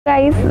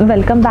Guys,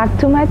 welcome back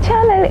to my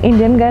channel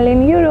Indian girl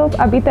in Europe.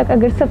 अभी तक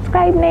अगर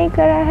subscribe नहीं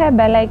करा है,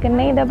 बेल आइकन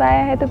नहीं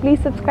दबाया है तो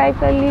प्लीज़ सब्सक्राइब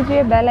कर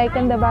लीजिए, बेल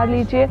आइकन दबा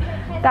लीजिए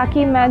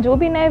ताकि मैं जो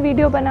भी नए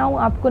वीडियो बनाऊं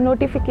आपको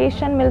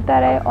नोटिफिकेशन मिलता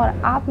रहे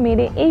और आप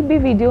मेरे एक भी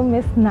वीडियो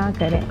मिस ना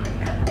करें।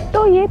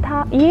 तो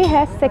ये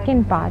है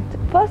सेकंड पार्ट।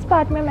 फर्स्ट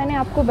पार्ट में मैंने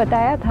आपको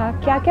बताया था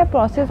क्या क्या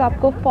प्रोसेस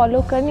आपको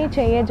फॉलो करनी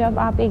चाहिए जब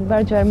आप एक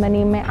बार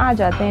जर्मनी में आ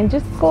जाते हैं,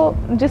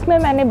 जिसमें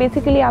मैंने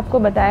बेसिकली आपको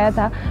बताया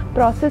था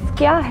प्रोसेस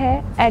क्या है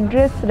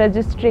एड्रेस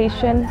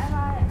रजिस्ट्रेशन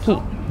की।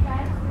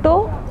 तो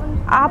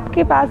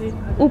आपके पास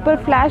ऊपर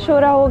फ्लैश हो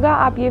रहा होगा,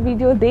 आप ये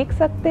वीडियो देख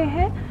सकते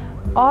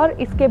हैं और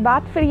इसके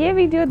बाद फिर ये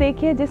वीडियो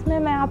देखिए जिसमें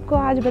मैं आपको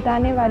आज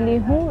बताने वाली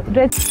हूँ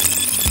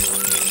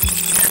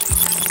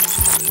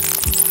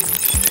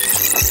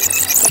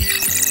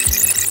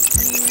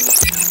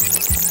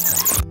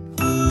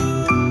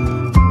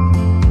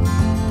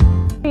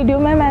वीडियो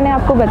में मैंने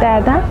आपको बताया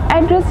था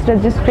एड्रेस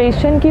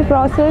रजिस्ट्रेशन की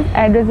प्रोसेस,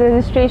 एड्रेस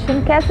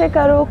रजिस्ट्रेशन कैसे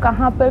करो,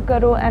 कहाँ पर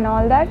करो एंड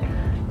ऑल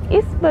दैट।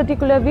 इस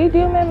पर्टिकुलर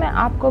वीडियो में मैं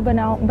आपको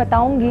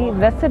बताऊंगी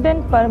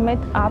रेसिडेंट परमिट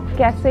आप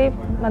कैसे,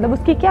 मतलब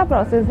उसकी क्या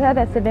प्रोसेस है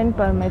रेसिडेंट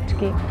परमिट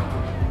की।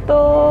 तो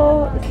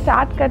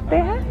स्टार्ट करते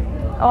हैं।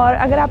 और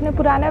अगर आपने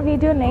पुराना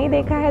वीडियो नहीं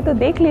देखा है तो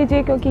देख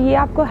लीजिए, क्योंकि ये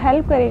आपको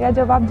हेल्प करेगा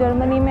जब आप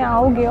जर्मनी में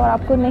आओगे और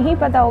आपको नहीं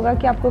पता होगा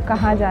कि आपको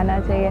कहाँ जाना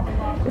चाहिए।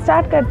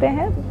 स्टार्ट करते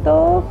हैं।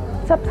 तो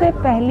सबसे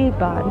पहली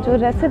बात, जो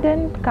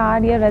रेसिडेंट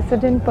कार्ड या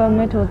रेसिडेंट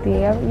परमिट होती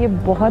है, ये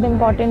बहुत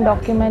इम्पॉर्टेंट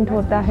डॉक्यूमेंट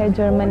होता है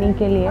जर्मनी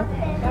के लिए।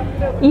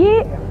 ये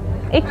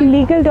एक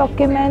लीगल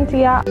डॉक्यूमेंट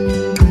या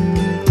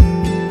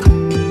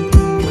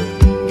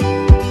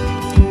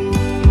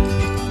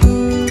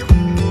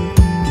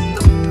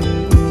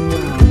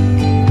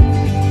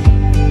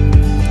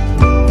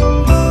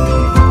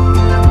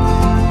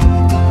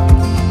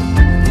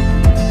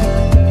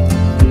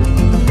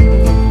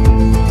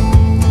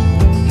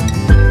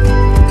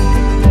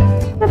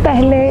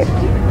पहले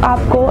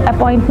आपको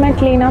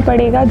अपॉइंटमेंट लेना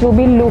पड़ेगा। जो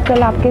भी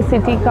लोकल आपके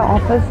सिटी का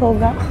ऑफिस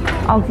होगा,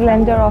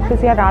 ऑक्सलैंडर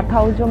ऑफिस या रात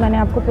हाउस, जो मैंने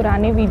आपको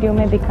पुराने वीडियो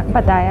में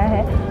बताया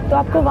है, तो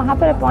आपको वहाँ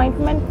पर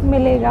अपॉइंटमेंट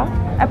मिलेगा।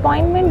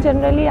 अपॉइंटमेंट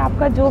जनरली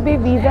आपका जो भी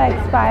वीज़ा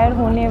एक्सपायर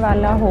होने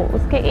वाला हो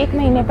उसके 1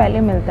 महीने पहले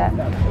मिलता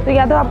है। तो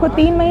या तो आपको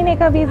 3 महीने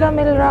का वीज़ा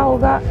मिल रहा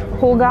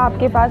होगा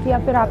आपके पास, या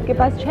फिर आपके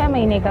पास 6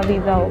 महीने का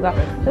वीज़ा होगा।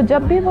 तो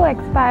जब भी वो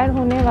एक्सपायर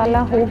होने वाला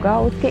होगा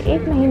उसके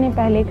 1 महीने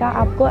पहले का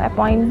आपको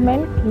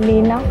अपॉइंटमेंट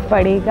लेना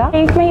पड़ेगा।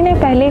 1 महीने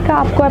पहले का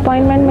आपको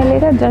अपॉइंटमेंट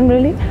मिलेगा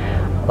जनरली।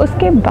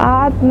 उसके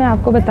बाद मैं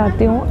आपको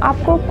बताती हूँ,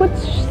 आपको कुछ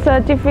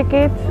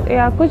सर्टिफिकेट्स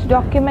या कुछ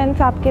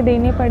डॉक्यूमेंट्स आपके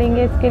देने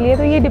पड़ेंगे इसके लिए।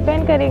 तो ये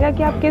डिपेंड करेगा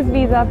कि आप किस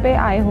वीज़ा पे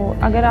आए हो।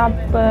 अगर आप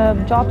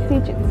जॉब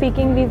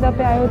सीकिंग वीज़ा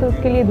पे आए हो तो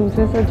उसके लिए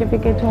दूसरे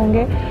सर्टिफिकेट्स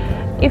होंगे।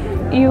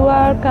 If you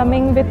are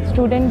coming with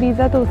student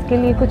visa तो उसके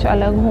लिए कुछ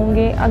अलग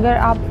होंगे। अगर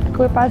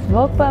आपके पास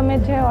वर्क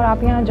परमिट है और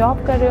आप यहाँ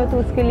जॉब कर रहे हो तो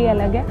उसके लिए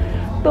अलग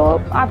है। तो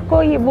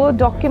आपको ये वो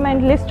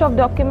डॉक्यूमेंट लिस्ट ऑफ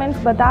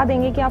डॉक्यूमेंट्स बता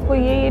देंगे कि आपको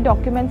ये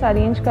डॉक्यूमेंट्स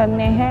अरेंज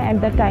करने हैं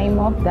at the time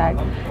of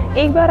that.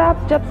 एक बार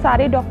आप जब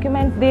सारे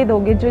डॉक्यूमेंट्स दे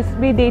दोगे, जिस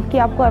भी डेट की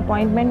आपको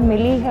अपॉइंटमेंट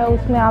मिली है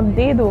उसमें आप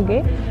दे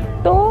दोगे,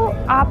 तो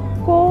आपको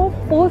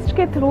पोस्ट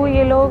के थ्रू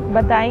ये लोग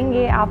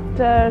बताएंगे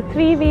आफ्टर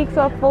 3 वीक्स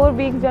और 4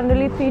 वीक्स,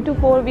 जनरली 3 to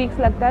 4 वीक्स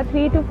लगता है।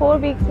 3 to 4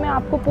 वीक्स में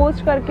आपको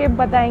पोस्ट करके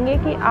बताएंगे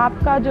कि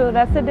आपका जो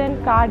रेसिडेंट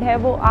कार्ड है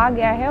वो आ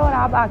गया है और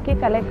आप आके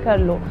कलेक्ट कर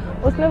लो।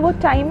 उसमें वो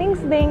टाइमिंग्स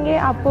देंगे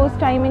आपको, उस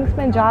टाइमिंग्स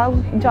में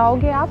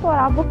जाओगे आप और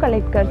आप वो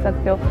कलेक्ट कर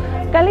सकते हो।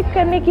 कलेक्ट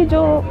करने की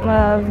जो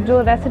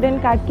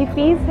रेसिडेंट कार्ड की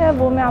फ़ीस है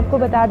वो मैं आपको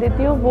बता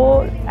देती हूँ। वो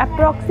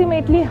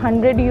अप्रॉक्सीमेटली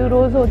 100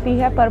 यूरोज़ होती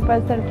है पर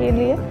पर्सन के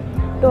लिए।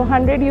 तो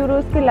 100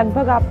 यूरोज़ के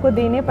लगभग आपको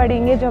देने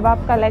पड़ेंगे जब आप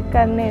कलेक्ट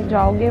करने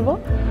जाओगे वो।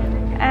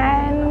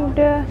 And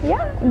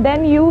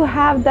then you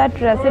have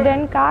that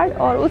resident card.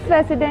 और उस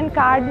रेसिडेंट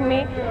कार्ड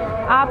में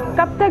आप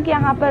कब तक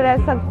यहाँ पर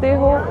रह सकते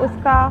हो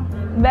उसका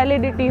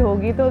वैलिडिटी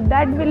होगी। तो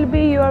that will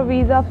be your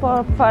visa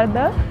for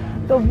further.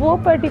 तो वो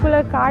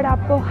पर्टिकुलर कार्ड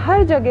आपको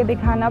हर जगह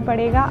दिखाना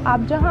पड़ेगा,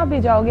 आप जहाँ भी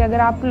जाओगे। अगर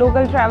आप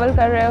लोकल ट्रैवल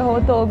कर रहे हो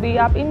तो भी,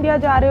 आप इंडिया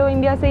जा रहे हो,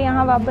 इंडिया से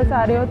यहाँ वापस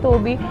आ रहे हो तो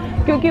भी,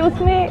 क्योंकि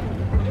उसमें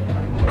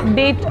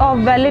डेट ऑफ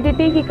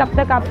वैलिडिटी की कब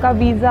तक आपका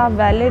वीज़ा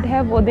वैलिड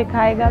है वो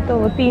दिखाएगा। तो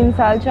वो 3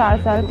 साल, 4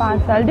 साल,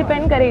 5 साल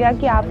डिपेंड करेगा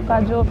कि आपका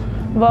जो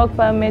वर्क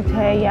परमिट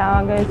है या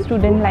अगर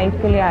स्टूडेंट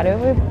लाइफ के लिए आ रहे हो,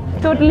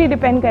 वो टोटली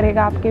डिपेंड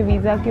करेगा आपके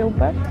वीज़ा के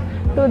ऊपर।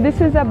 तो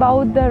this is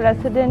about the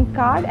resident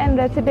card. And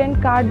resident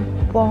card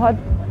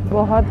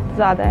बहुत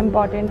ज़्यादा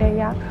इम्पॉर्टेंट है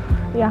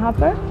यहाँ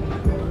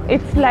पर।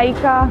 It's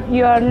like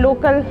your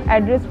local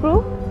address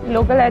proof.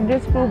 Local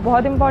address proof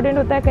बहुत इम्पॉर्टेंट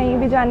होता है कहीं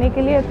भी जाने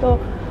के लिए, तो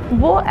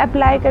वो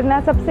अप्लाई करना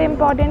सबसे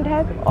इम्पॉर्टेंट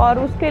है। और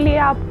उसके लिए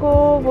आपको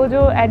वो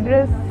जो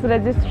एड्रेस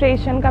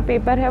रजिस्ट्रेशन का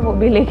पेपर है वो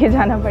भी लेके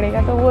जाना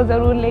पड़ेगा, तो वो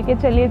ज़रूर लेके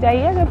चलिए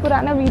जाइए। अगर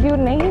पुराना वीडियो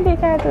नहीं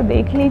देखा है तो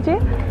देख लीजिए।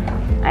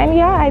 एंड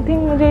आई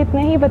थिंक मुझे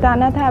इतना ही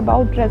बताना था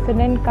अबाउट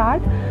रेसिडेंट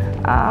कार्ड।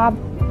 आप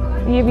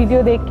ये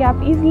वीडियो देख के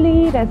आप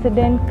इजीली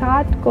रेजिडेंट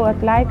कार्ड को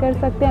अप्लाई कर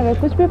सकते हैं। अगर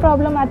कुछ भी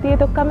प्रॉब्लम आती है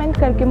तो कमेंट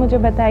करके मुझे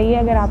बताइए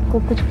अगर आपको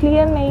कुछ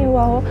क्लियर नहीं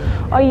हुआ हो।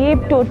 और ये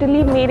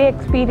टोटली मेरे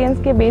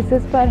एक्सपीरियंस के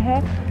बेसिस पर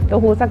है, तो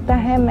हो सकता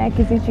है मैं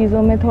किसी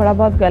चीज़ों में थोड़ा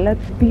बहुत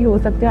गलत भी हो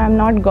सकती हूँ। I am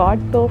not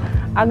God. तो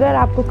अगर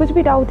आपको कुछ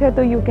भी डाउट है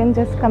तो you can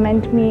just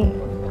comment me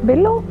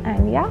below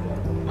and या।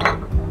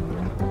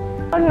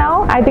 और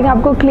नाउ आई थिंक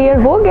आपको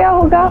क्लियर हो गया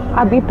होगा।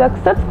 अभी तक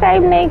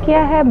सब्सक्राइब नहीं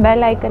किया है,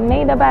 बेल आइकन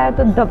नहीं दबाया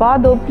तो दबा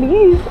दो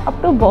प्लीज़। अब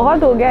तो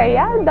बहुत हो गया है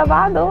यार,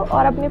 दबा दो।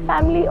 और अपनी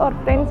फैमिली और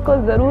फ्रेंड्स को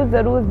ज़रूर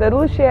ज़रूर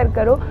ज़रूर शेयर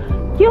करो,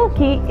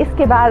 क्योंकि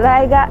इसके बाद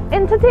आएगा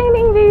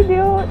एंटरटेनिंग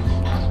वीडियो।